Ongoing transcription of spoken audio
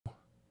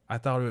I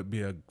thought it would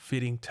be a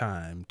fitting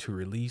time to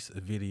release a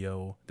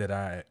video that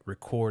I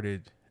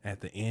recorded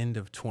at the end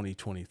of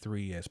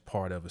 2023 as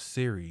part of a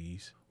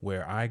series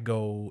where I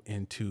go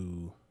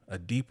into a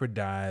deeper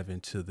dive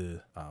into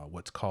the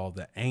what's called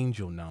the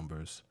angel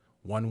numbers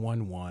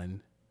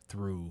 111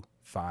 through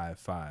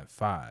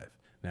 555.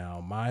 Now,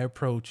 my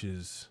approach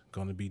is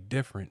going to be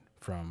different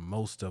from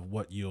most of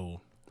what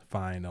you'll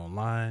find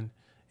online.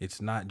 It's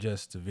not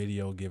just a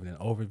video giving an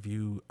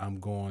overview.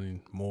 I'm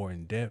going more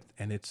in depth,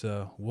 and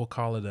we'll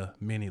call it a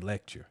mini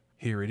lecture.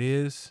 Here it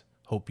is.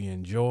 Hope you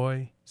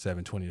enjoy.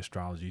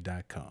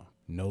 720astrology.com.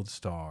 Know the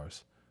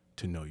stars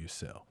to know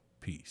yourself.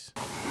 Peace.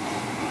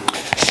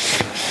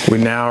 We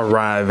now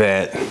arrive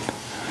at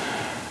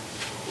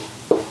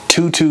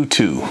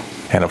 222.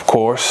 And of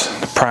course,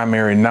 the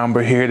primary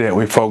number here that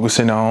we're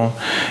focusing on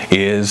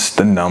is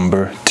the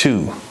number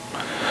 2.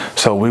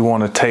 So we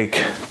want to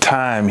take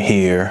time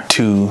here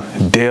to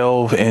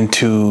delve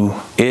into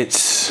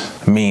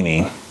its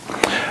meaning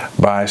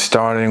by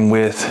starting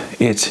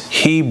with its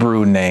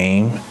Hebrew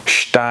name,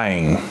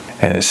 Stein.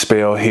 And it's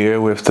spelled here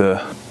with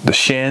the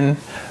Shin,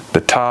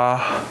 the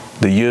Ta,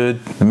 the Yud,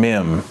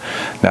 Mem.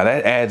 Now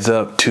that adds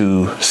up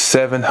to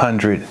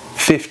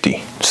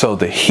 750. So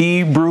the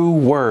Hebrew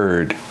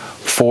word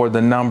for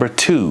the number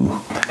 2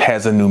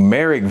 has a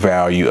numeric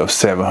value of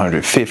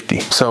 750.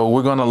 So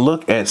we're going to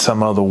look at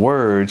some other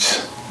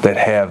words that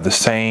have the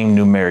same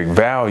numeric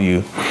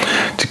value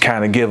to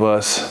kind of give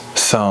us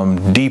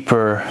some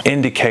deeper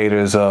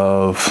indicators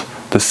of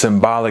the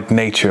symbolic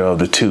nature of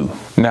the 2.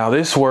 Now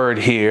this word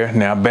here,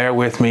 now bear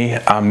with me,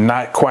 I'm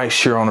not quite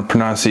sure on the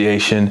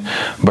pronunciation,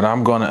 but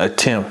I'm going to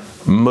attempt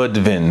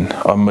Mudvin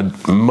or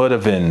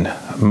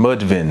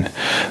Mudvin.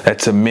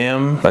 That's a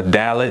mem, a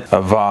dalet,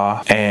 a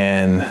va,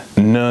 and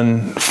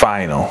nun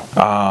final.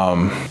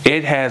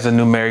 It has a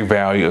numeric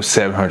value of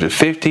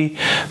 750,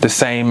 the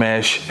same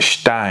as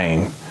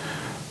Stein,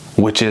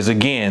 which is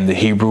again the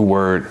Hebrew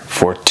word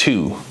for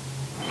 2.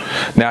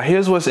 Now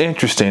here's what's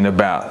interesting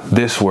about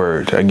this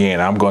word.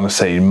 Again, I'm going to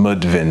say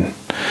Mudvin.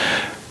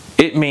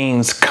 It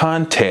means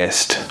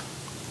contest,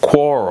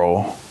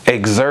 quarrel,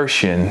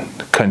 exertion,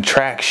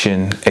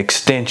 contraction,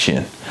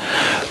 extension.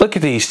 Look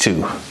at these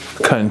two.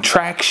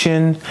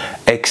 Contraction,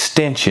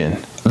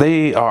 extension.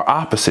 They are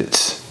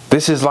opposites.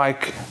 This is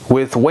like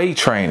with weight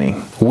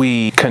training.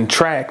 We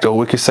contract, or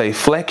we could say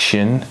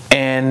flexion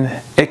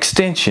and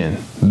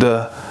extension.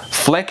 The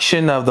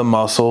flexion of the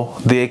muscle,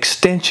 the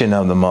extension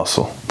of the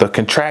muscle. The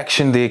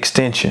contraction, the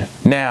extension.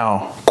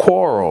 Now,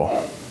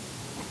 quarrel,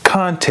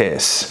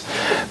 contest.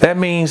 That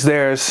means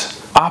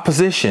there's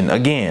opposition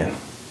again.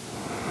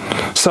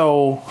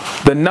 So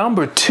the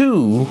number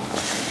 2,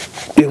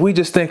 if we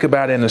just think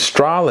about in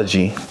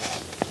astrology,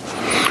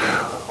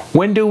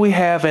 when do we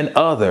have an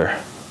other?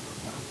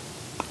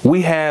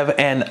 We have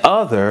an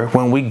other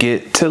when we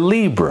get to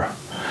Libra,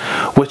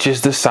 which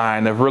is the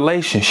sign of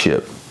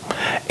relationship.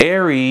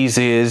 Aries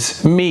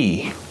is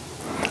me.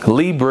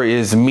 Libra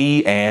is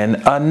me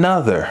and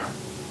another,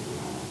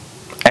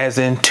 as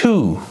in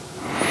 2.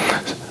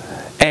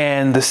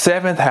 And the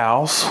 7th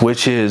house,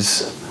 which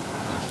is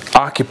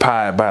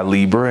occupied by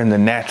Libra in the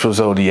natural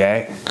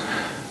zodiac,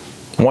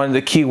 one of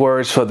the key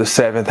words for the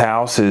 7th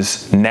house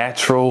is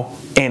natural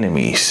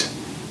enemies.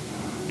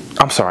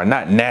 I'm sorry,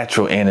 not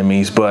natural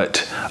enemies,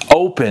 but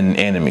open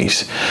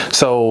enemies.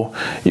 So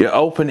your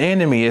open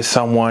enemy is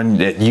someone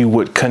that you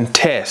would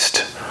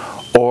contest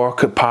or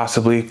could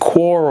possibly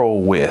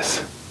quarrel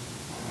with.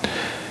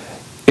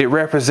 It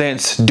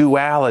represents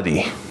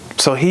duality.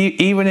 So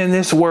even in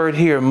this word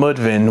here,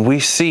 Mudvin, we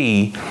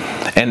see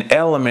an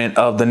element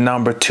of the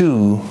number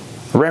 2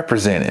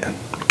 represented.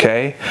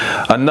 Okay.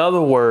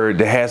 Another word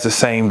that has the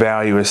same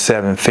value as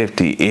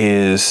 750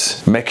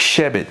 is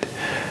Mekshebet,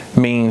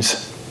 means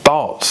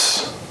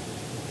thoughts.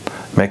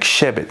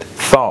 Mekshebet,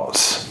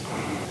 thoughts.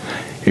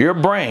 Your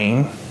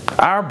brain,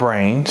 our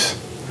brains,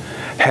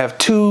 have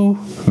 2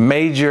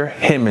 major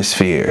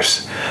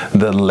hemispheres,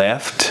 the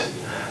left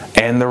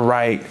and the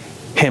right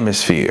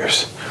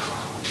hemispheres.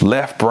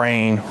 Left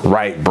brain,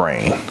 right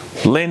brain,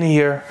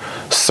 linear,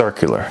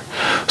 circular.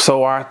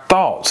 So our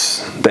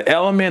thoughts, the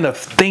element of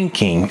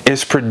thinking,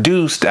 is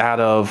produced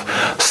out of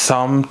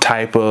some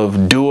type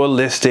of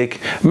dualistic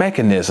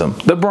mechanism,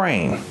 the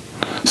brain.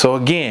 So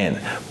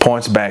again,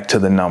 points back to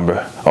the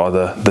number, or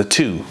the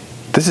 2.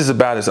 This is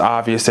about as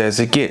obvious as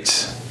it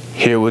gets.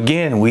 Here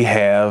again, we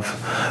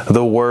have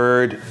the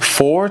word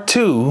for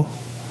 2,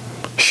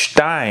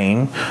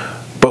 Stein,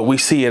 but we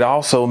see it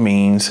also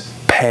means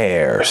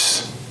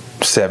pairs.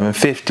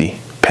 750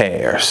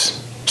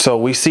 pairs. So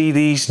we see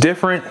these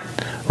different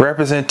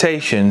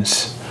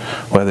representations,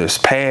 whether it's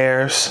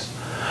pairs,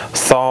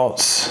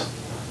 thoughts,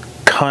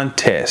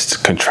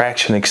 contest,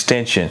 contraction,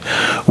 extension.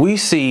 We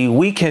see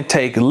we can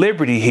take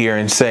liberty here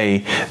and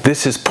say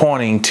this is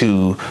pointing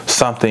to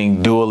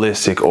something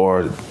dualistic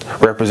or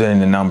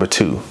representing the number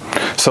 2.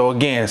 So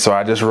again,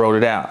 I just wrote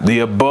it out. The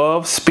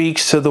above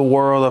speaks to the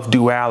world of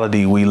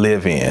duality we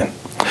live in.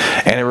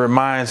 And it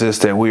reminds us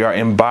that we are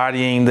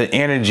embodying the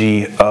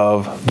energy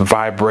of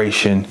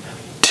vibration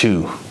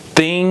 2.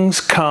 Things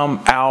come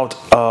out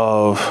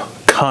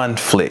of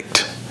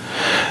conflict.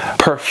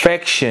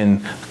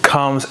 Perfection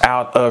comes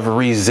out of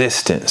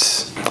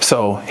resistance.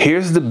 So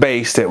here's the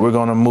base that we're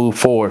going to move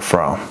forward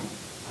from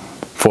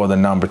for the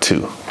number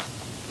 2.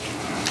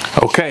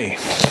 Okay,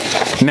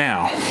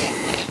 now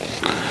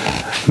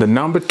the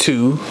number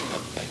 2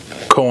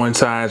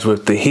 coincides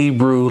with the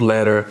Hebrew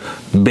letter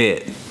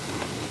bet.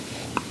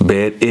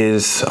 Bet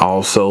is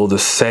also the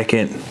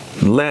second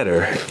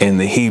letter in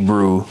the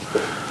Hebrew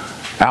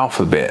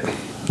alphabet.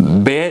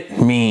 Bet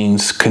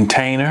means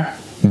container,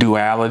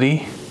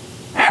 duality,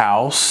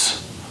 house,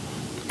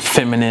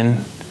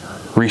 feminine,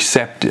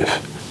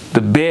 receptive. The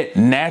bet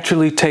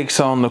naturally takes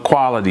on the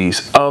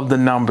qualities of the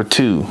number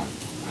 2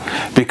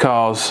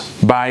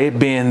 because by it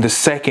being the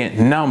second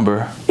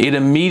number, it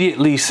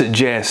immediately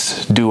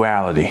suggests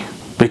duality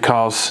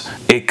because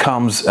it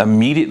comes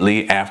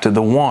immediately after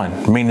the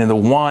 1, meaning the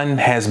 1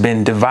 has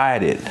been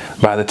divided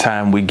by the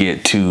time we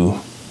get to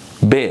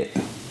bet.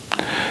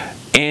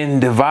 In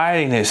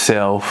dividing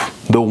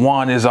itself, the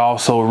 1 is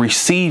also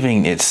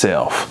receiving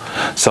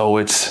itself. So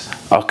it's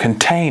a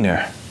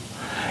container.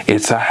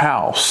 It's a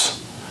house.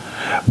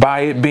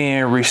 By it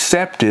being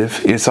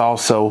receptive, it's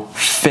also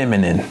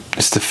feminine.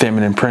 It's the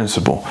feminine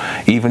principle.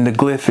 Even the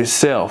glyph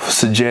itself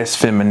suggests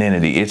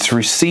femininity. It's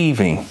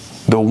receiving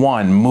the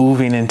 1,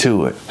 moving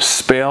into it.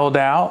 Spelled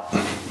out,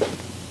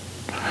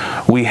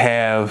 we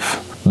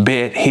have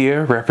bet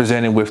here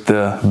represented with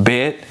the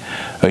bet,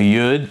 a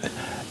yud,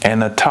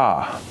 and a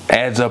ta.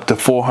 Adds up to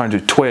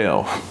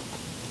 412.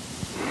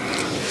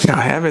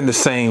 Now having the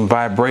same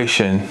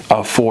vibration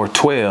of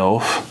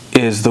 412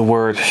 is the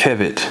word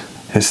hevet.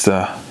 It's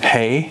the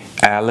hey,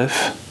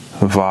 aleph,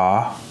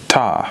 va,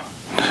 ta.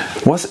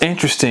 What's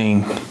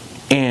interesting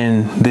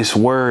in this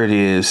word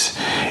is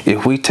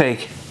if we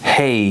take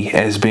hey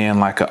as being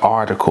like an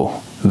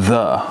article,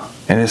 the,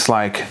 and it's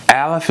like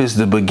aleph is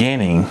the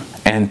beginning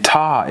and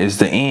ta is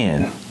the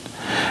end.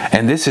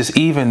 And this is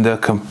even the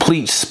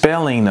complete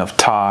spelling of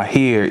ta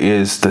here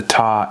is the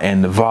ta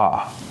and the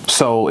va.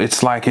 So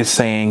it's like it's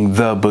saying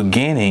the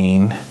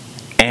beginning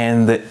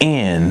and the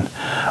end,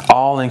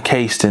 all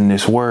encased in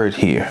this word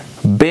here.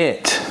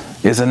 Bet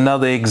is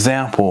another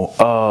example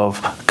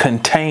of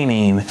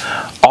containing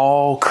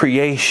all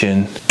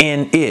creation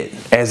in it.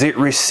 As it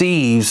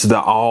receives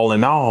the all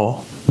in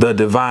all, the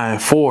divine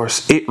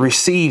force, it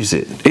receives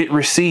it. It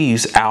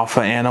receives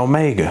Alpha and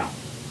Omega.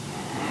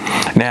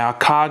 Now,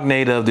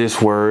 cognate of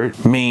this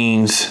word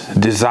means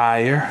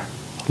desire,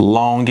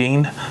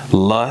 longing,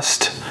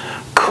 lust,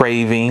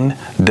 craving,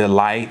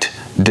 delight,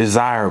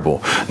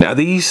 desirable. Now,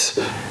 these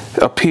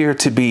appear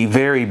to be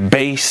very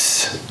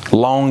base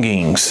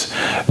longings,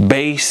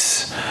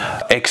 base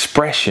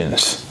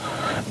expressions.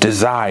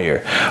 Desire,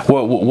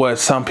 what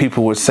some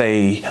people would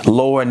say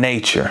lower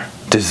nature.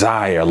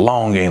 Desire,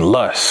 longing,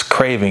 lust,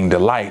 craving,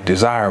 delight,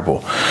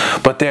 desirable.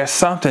 But there's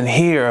something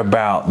here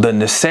about the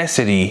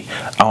necessity,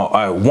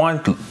 at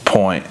one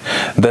point,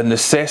 the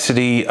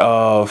necessity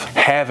of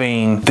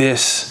having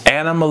this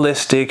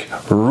animalistic,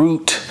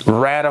 root,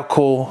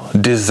 radical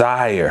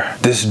desire,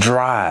 this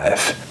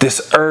drive,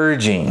 this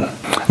urging.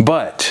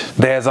 But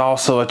there's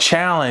also a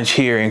challenge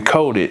here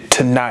encoded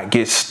to not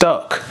get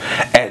stuck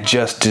at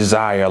just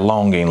desire,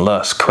 longing,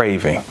 lust,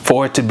 craving.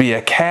 For it to be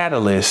a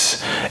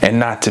catalyst and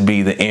not to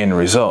be the end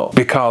result,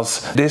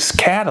 because this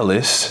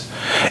catalyst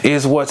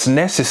is what's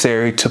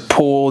necessary to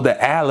pull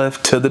the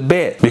aleph to the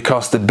bet,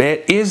 because the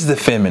bet is the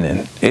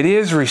feminine, it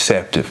is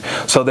receptive.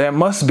 So there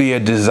must be a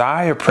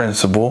desire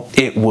principle,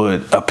 it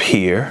would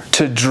appear,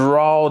 to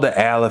draw the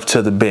aleph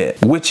to the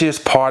bet, which is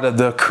part of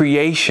the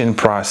creation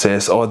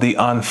process or the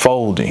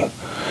unfolding.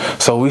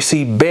 So we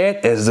see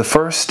bet as the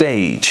first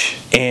stage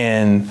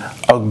in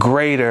a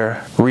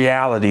greater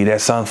reality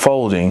that's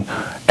unfolding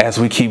as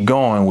we keep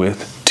going with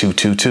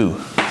 222.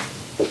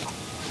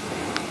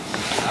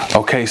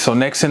 Okay, so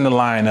next in the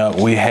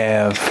lineup we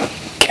have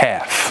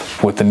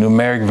Kaf with the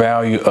numeric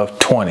value of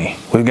 20.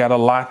 We've got a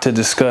lot to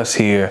discuss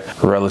here,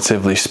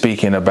 relatively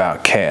speaking,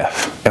 about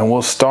Kaf. And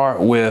we'll start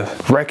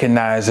with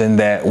recognizing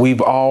that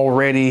we've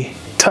already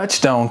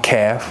touched on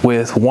Kaf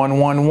with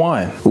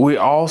 111. We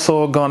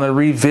also are going to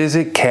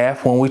revisit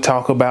Kaf when we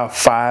talk about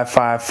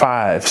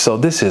 555. So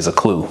this is a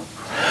clue.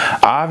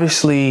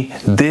 Obviously,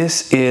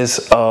 this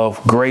is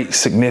of great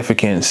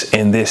significance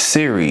in this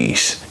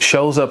series.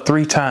 Shows up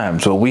 3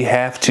 times, but we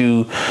have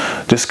to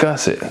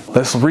discuss it.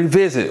 Let's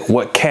revisit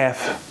what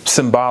Kaf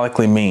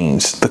symbolically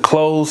means. The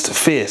closed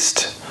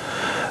fist.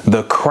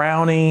 The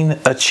crowning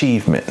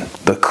achievement.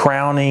 The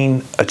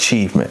crowning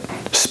achievement.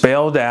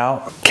 Spelled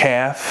out,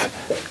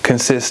 Kaf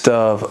consists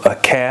of a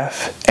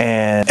kaf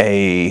and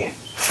a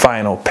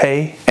final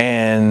pay,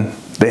 and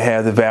they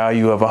have the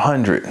value of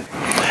 100.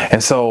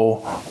 And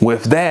so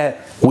with that,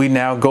 we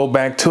now go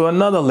back to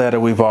another letter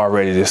we've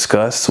already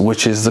discussed,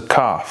 which is the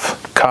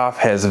Kaf. Kaf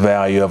has a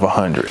value of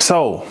 100.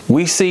 So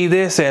we see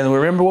this, and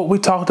remember what we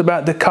talked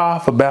about the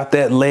Kaf, about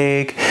that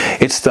leg.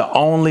 It's the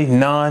only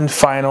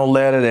non-final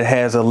letter that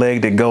has a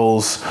leg that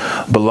goes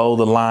below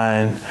the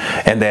line,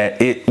 and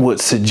that it would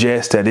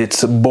suggest that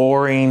it's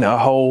boring a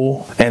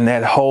hole, and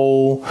that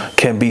hole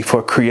can be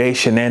for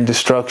creation and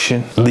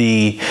destruction,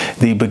 the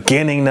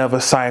beginning of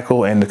a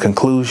cycle and the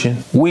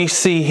conclusion. We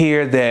see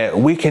here that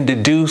we can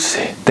deduce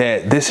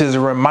that this is a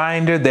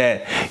reminder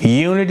that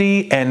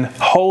unity and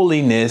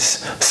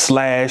holiness /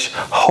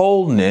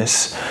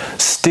 wholeness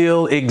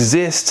still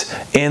exists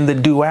in the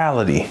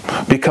duality,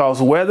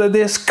 because whether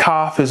this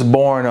Kaf is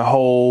born a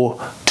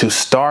whole to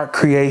start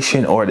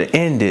creation or to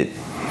end it,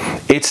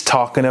 it's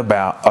talking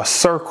about a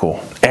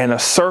circle, and a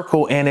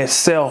circle in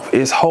itself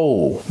is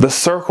whole. The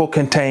circle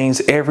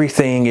contains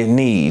everything it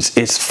needs.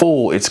 It's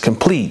full, it's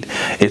complete,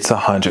 it's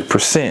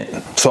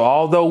 100%. So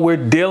although we're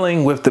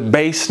dealing with the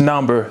base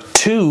number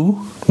 2,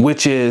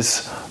 which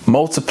is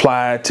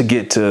multiplied to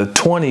get to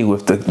 20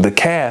 with the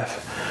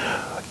Kaf,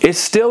 it's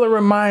still a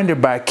reminder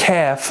by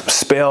Kaf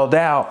spelled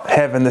out,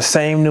 having the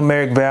same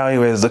numeric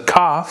value as the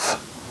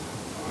Kaf,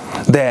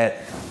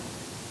 that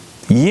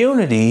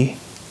unity,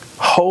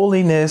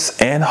 holiness,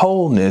 and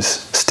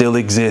wholeness still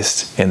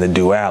exists in the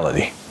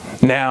duality.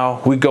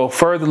 Now we go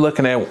further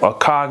looking at a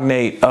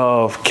cognate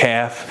of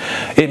Kaf.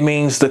 It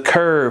means the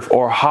curve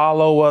or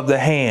hollow of the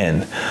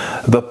hand,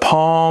 the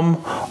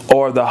palm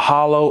or the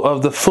hollow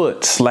of the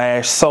foot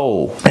 /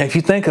 sole. And if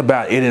you think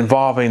about it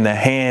involving the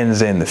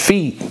hands and the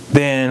feet,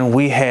 then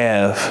we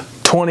have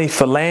 20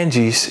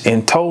 phalanges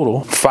in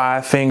total,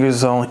 5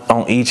 fingers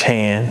on each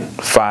hand,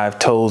 5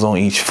 toes on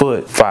each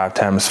foot, 5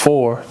 times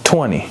 4,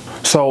 20.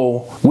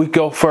 So we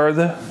go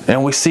further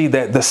and we see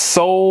that the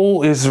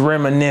soul is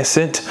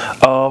reminiscent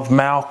of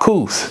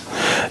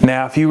Malkuth.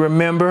 Now, if you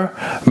remember,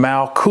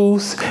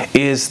 Malkuth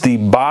is the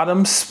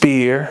bottom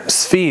sphere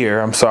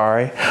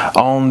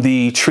on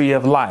the tree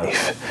of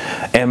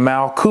life. And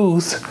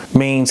Malkuth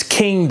means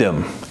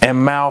kingdom. And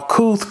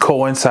Malkuth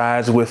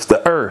coincides with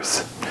the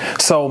earth.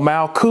 So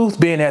Malkuth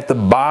being at the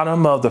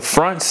bottom of the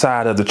front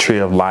side of the tree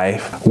of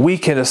life, we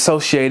can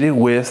associate it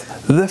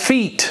with the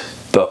feet,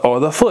 or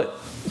the foot,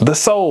 the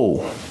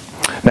soul.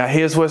 Now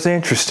here's what's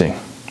interesting.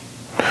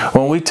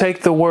 When we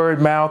take the word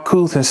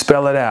Malkuth and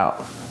spell it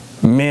out,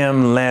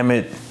 Mem,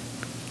 Lamed,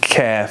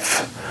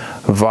 Kaf,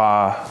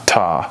 Va,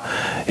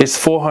 Ta, it's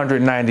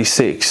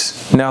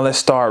 496. Now let's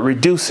start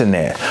reducing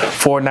that.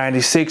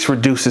 496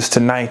 reduces to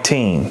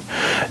 19.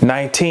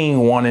 19,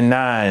 1 and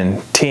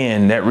 9,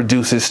 10, that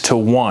reduces to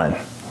 1.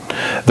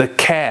 The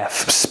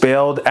Kaf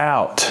spelled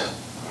out,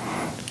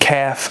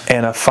 Kaf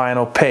and a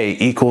final pay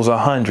equals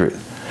 100.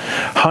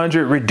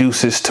 100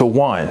 reduces to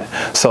 1.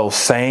 So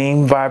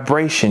same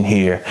vibration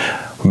here.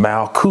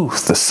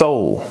 Malkuth, the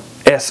soul.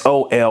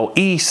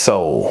 S-O-L-E,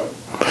 soul.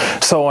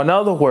 So in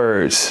other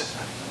words,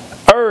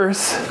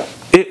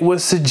 earth, it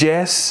would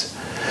suggest,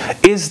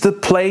 is the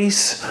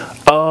place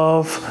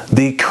of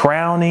the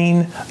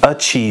crowning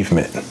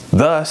achievement.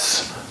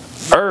 Thus,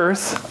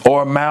 earth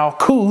or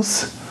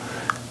Malkuth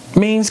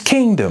means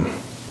kingdom.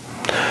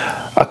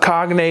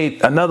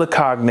 Another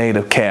cognate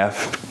of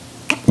Kaf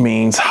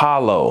means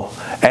hollow,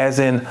 as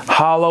in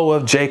hollow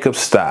of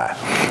Jacob's thigh.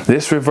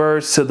 This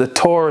refers to the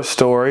Torah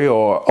story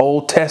or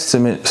Old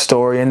Testament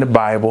story in the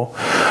Bible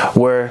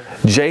where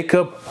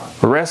Jacob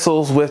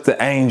wrestles with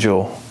the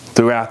angel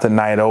throughout the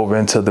night over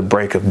until the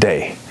break of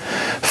day,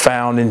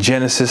 found in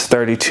Genesis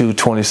 32,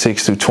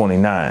 26 through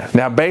 29.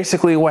 Now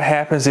basically what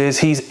happens is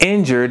he's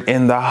injured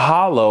in the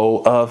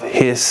hollow of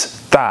his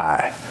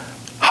thigh.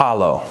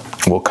 Hollow.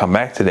 We'll come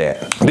back to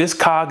that. This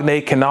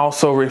cognate can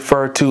also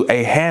refer to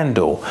a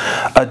handle,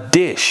 a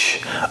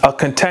dish, a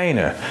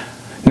container.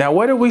 Now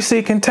where do we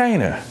see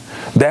container?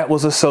 That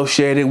was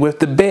associated with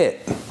the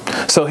bet.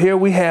 So here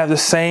we have the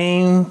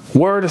same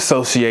word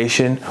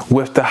association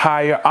with the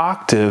higher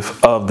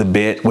octave of the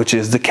bet, which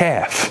is the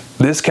Kaf.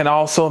 This can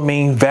also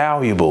mean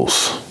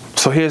valuables.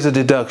 So here's a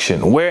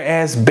deduction.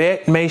 Whereas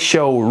bet may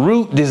show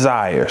root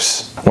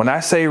desires. When I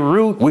say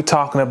root, we're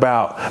talking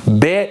about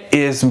bet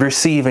is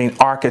receiving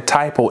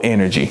archetypal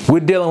energy.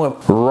 We're dealing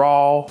with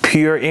raw,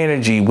 pure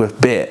energy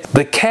with bet.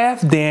 The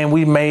Kaf then,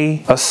 we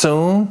may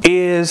assume,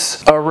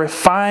 is a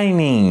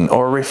refining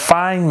or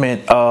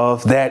refinement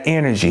of that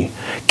energy.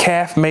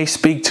 Kaf may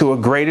speak to a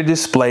greater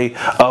display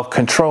of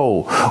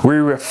control. We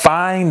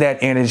refine that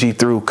energy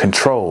through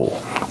control,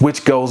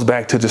 which goes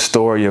back to the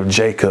story of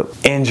Jacob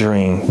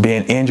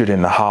being injured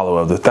in the hollow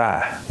of the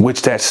thigh,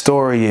 which that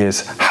story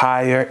is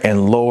higher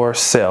and lower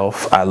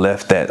self. I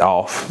left that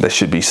off. That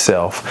should be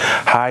self.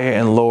 Higher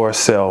and lower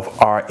self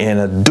are in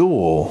a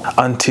duel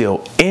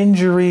until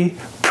injury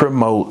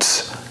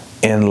promotes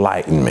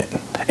enlightenment.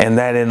 And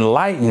that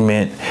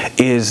enlightenment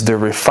is the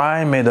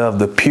refinement of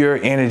the pure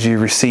energy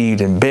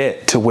received in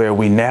bed, to where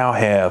we now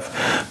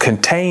have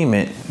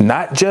containment,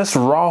 not just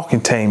raw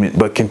containment,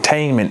 but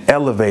containment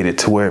elevated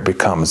to where it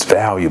becomes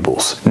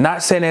valuables.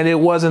 Not saying that it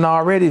wasn't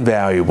already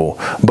valuable,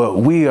 but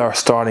we are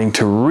starting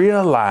to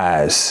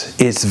realize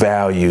its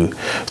value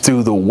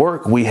through the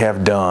work we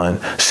have done,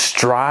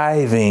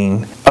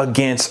 striving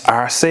against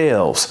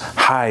ourselves,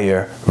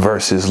 higher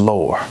versus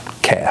lower.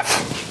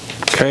 Calf.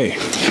 Okay,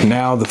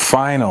 now the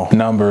final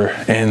number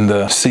in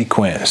the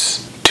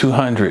sequence,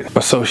 200,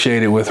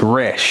 associated with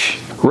Resh.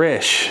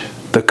 Resh,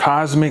 the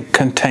cosmic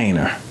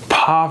container,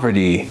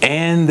 poverty,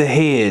 and the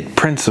head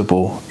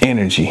principle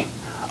energy,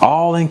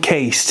 all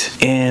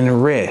encased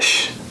in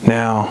Resh.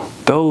 Now,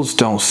 those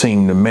don't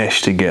seem to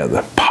mesh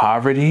together.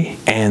 Poverty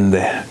and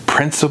the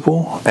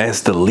principle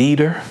as the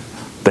leader,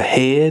 the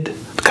head,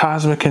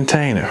 cosmic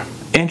container.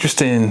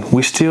 Interesting,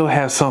 we still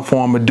have some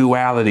form of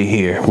duality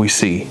here, we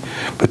see,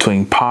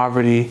 between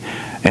poverty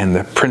and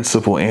the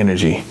principal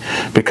energy.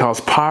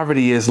 Because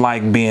poverty is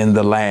like being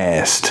the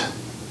last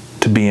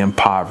to be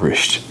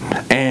impoverished.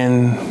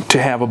 And to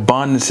have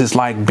abundance is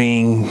like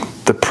being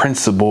the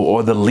principal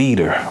or the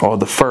leader or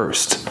the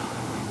first.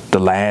 The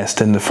last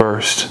and the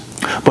first.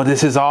 But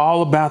this is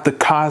all about the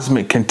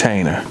cosmic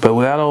container. But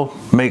that'll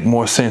make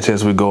more sense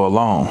as we go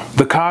along.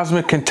 The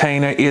cosmic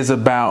container is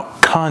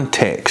about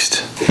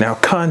context. Now,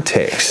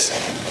 context,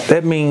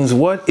 that means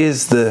what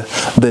is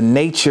the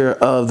nature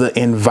of the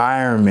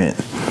environment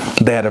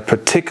that a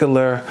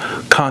particular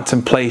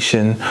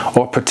contemplation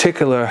or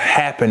particular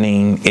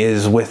happening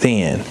is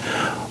within.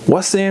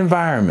 What's the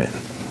environment?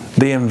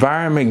 The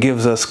environment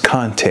gives us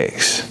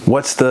context.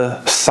 What's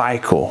the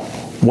cycle?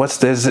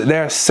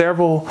 There are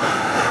several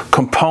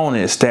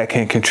components that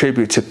can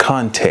contribute to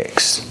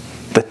context.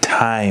 The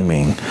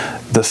timing,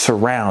 the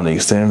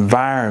surroundings, the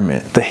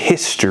environment, the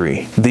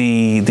history,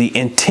 the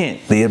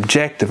intent, the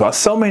objective.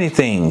 So many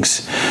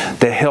things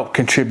that help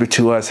contribute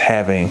to us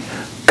having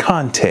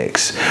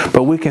context.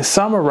 But we can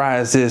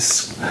summarize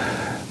this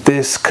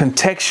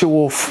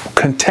contextual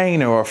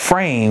container or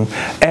frame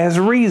as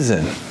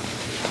reason.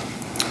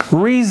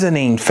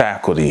 Reasoning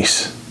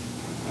faculties.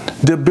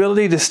 The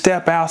ability to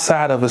step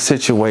outside of a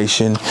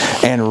situation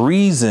and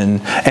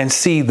reason and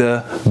see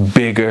the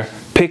bigger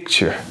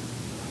picture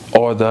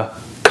or the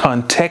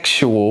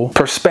contextual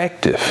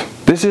perspective.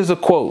 This is a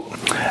quote.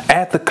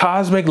 At the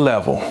cosmic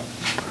level,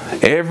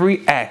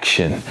 every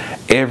action,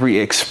 every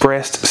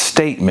expressed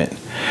statement,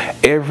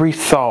 every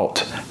thought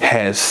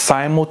has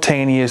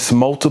simultaneous,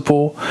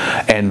 multiple,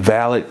 and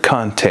valid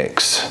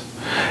contexts.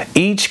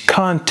 Each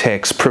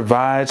context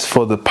provides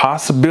for the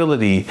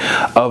possibility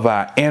of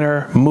our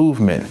inner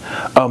movement,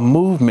 a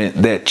movement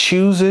that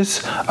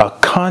chooses a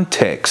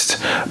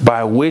context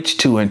by which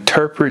to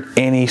interpret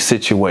any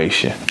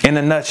situation. In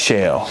a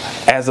nutshell,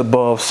 as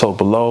above, so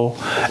below,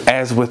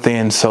 as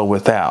within, so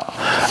without.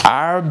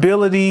 Our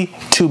ability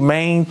to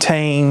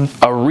maintain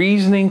a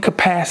reasoning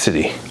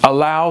capacity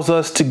allows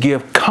us to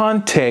give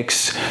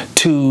context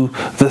to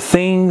the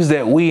things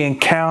that we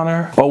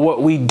encounter or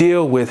what we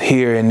deal with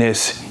here in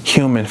this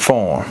human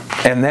form.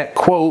 And that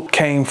quote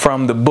came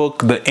from the book,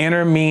 The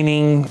Inner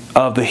Meaning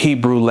of the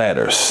Hebrew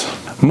Letters.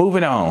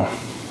 Moving on.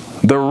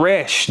 The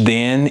Resh,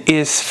 then,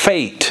 is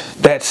fate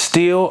that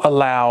still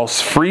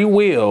allows free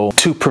will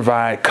to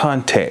provide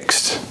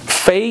context.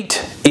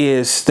 Fate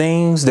is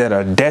things that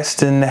are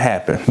destined to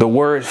happen. The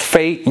word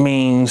fate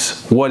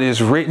means what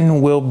is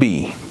written will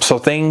be. So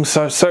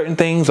certain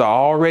things are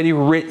already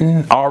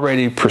written,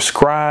 already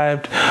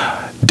prescribed,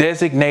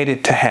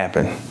 designated to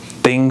happen.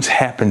 Things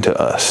happen to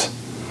us.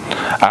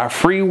 Our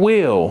free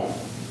will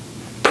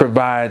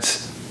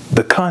provides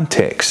the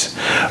context,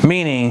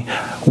 meaning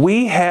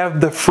we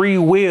have the free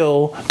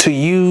will to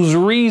use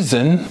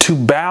reason to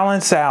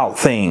balance out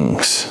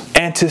things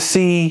and to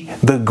see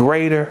the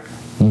greater,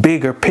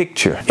 bigger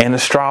picture. In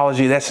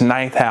astrology, that's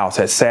ninth house,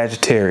 that's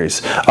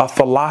Sagittarius. A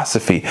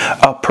philosophy,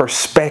 a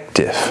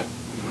perspective.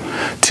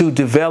 To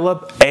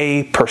develop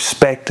a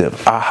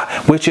perspective,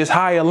 which is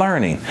higher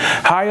learning.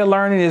 Higher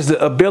learning is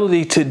the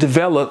ability to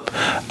develop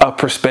a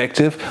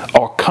perspective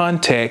or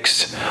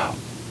context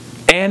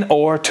and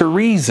or to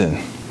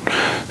reason.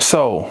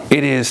 So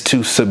it is to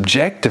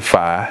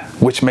subjectify,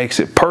 which makes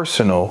it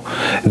personal,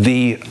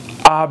 the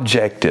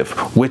objective,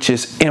 which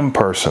is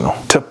impersonal.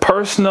 To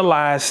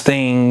personalize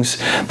things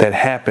that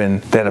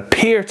happen that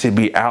appear to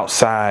be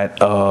outside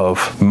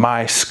of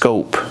my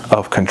scope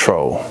of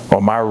control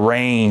or my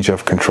range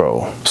of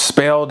control.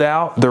 Spelled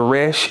out, the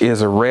Resh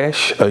is a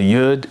Resh, a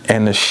Yud,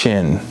 and a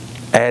Shin,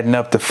 adding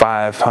up to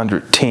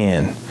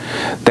 510.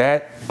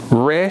 That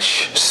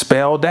Resh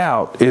spelled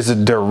out is a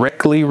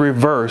directly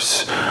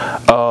reverse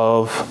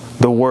of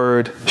the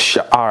word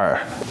Sha'ar.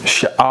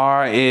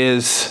 Sha'ar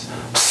is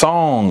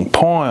song,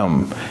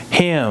 poem,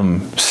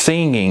 hymn,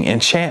 singing,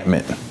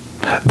 enchantment.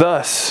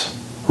 Thus,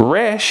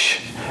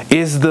 Resh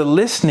is the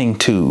listening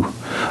to,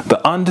 the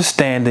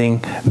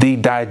understanding, the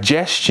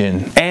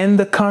digestion, and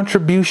the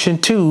contribution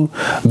to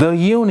the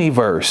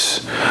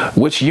universe,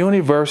 which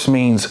universe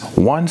means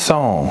one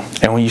song.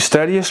 And when you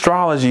study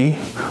astrology,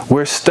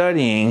 we're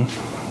studying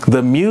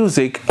the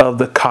music of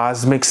the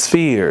cosmic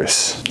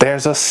spheres.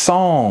 There's a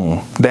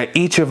song that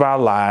each of our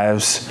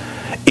lives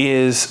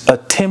is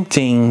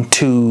attempting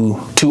to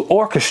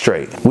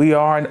orchestrate. We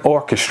are an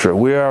orchestra.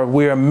 We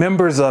are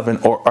members of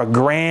a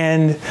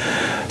grand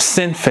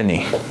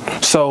symphony.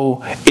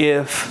 So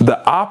if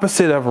the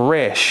opposite of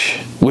Resh,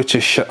 which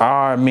is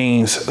Sha'ar,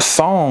 means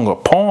song or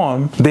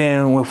poem,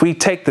 then if we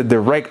take the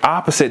direct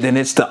opposite, then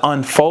it's the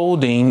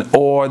unfolding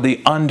or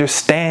the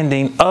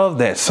understanding of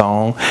that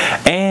song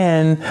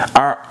and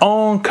our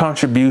own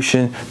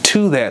contribution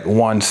to that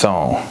one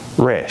song,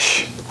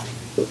 Resh.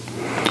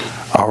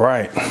 All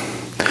right.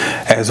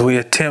 As we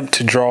attempt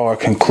to draw a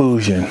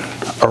conclusion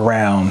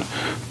around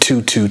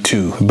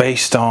 222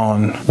 based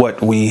on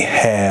what we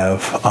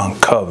have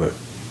uncovered,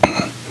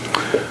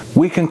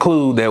 we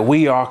conclude that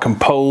we are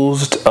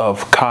composed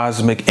of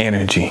cosmic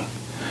energy,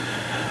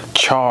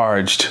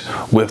 charged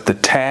with the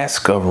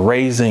task of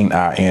raising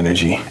our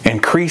energy,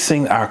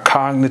 increasing our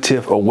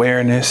cognitive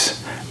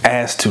awareness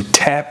as to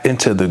tap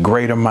into the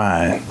greater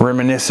mind,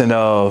 reminiscent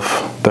of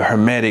the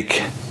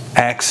Hermetic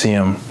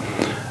axiom,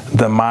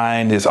 the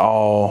mind is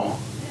all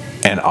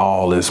and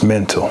all is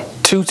mental.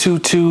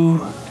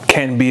 222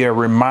 can be a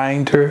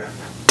reminder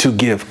to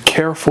give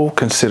careful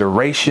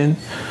consideration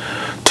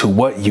to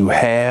what you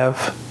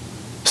have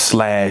 /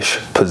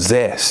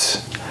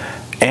 possess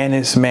and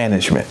its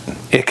management.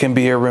 It can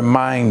be a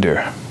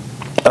reminder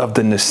of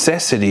the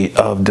necessity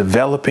of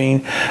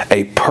developing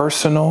a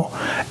personal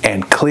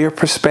and clear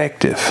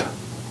perspective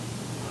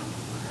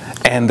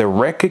and the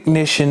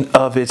recognition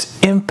of its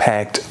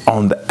impact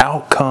on the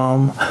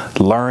outcome,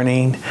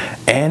 learning,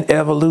 and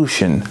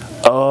evolution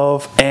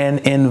of and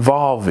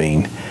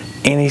involving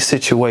any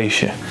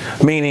situation.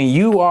 Meaning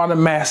you are the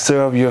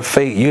master of your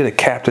fate, you're the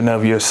captain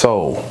of your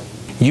soul.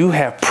 You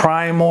have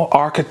primal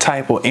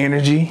archetypal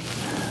energy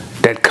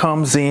that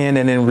comes in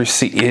and then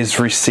is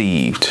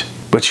received.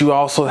 But you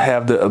also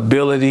have the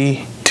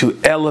ability to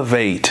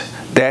elevate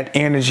that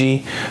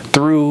energy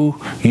through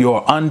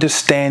your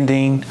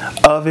understanding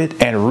of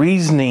it and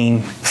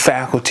reasoning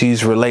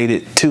faculties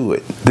related to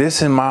it.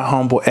 This, in my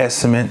humble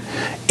estimate,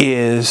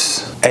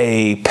 is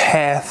a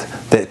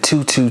path that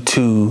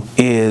 222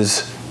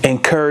 is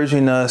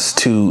encouraging us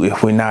to,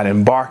 if we're not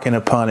embarking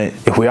upon it,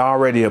 if we're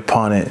already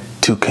upon it,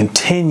 to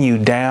continue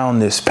down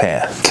this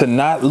path, to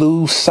not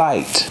lose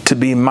sight, to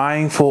be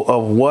mindful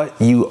of what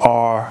you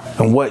are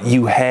and what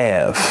you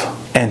have,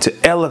 and to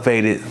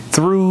elevate it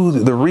through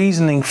the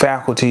reasoning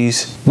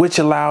faculties, which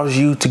allows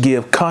you to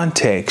give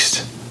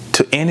context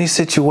to any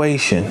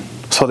situation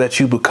so that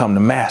you become the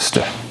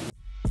master.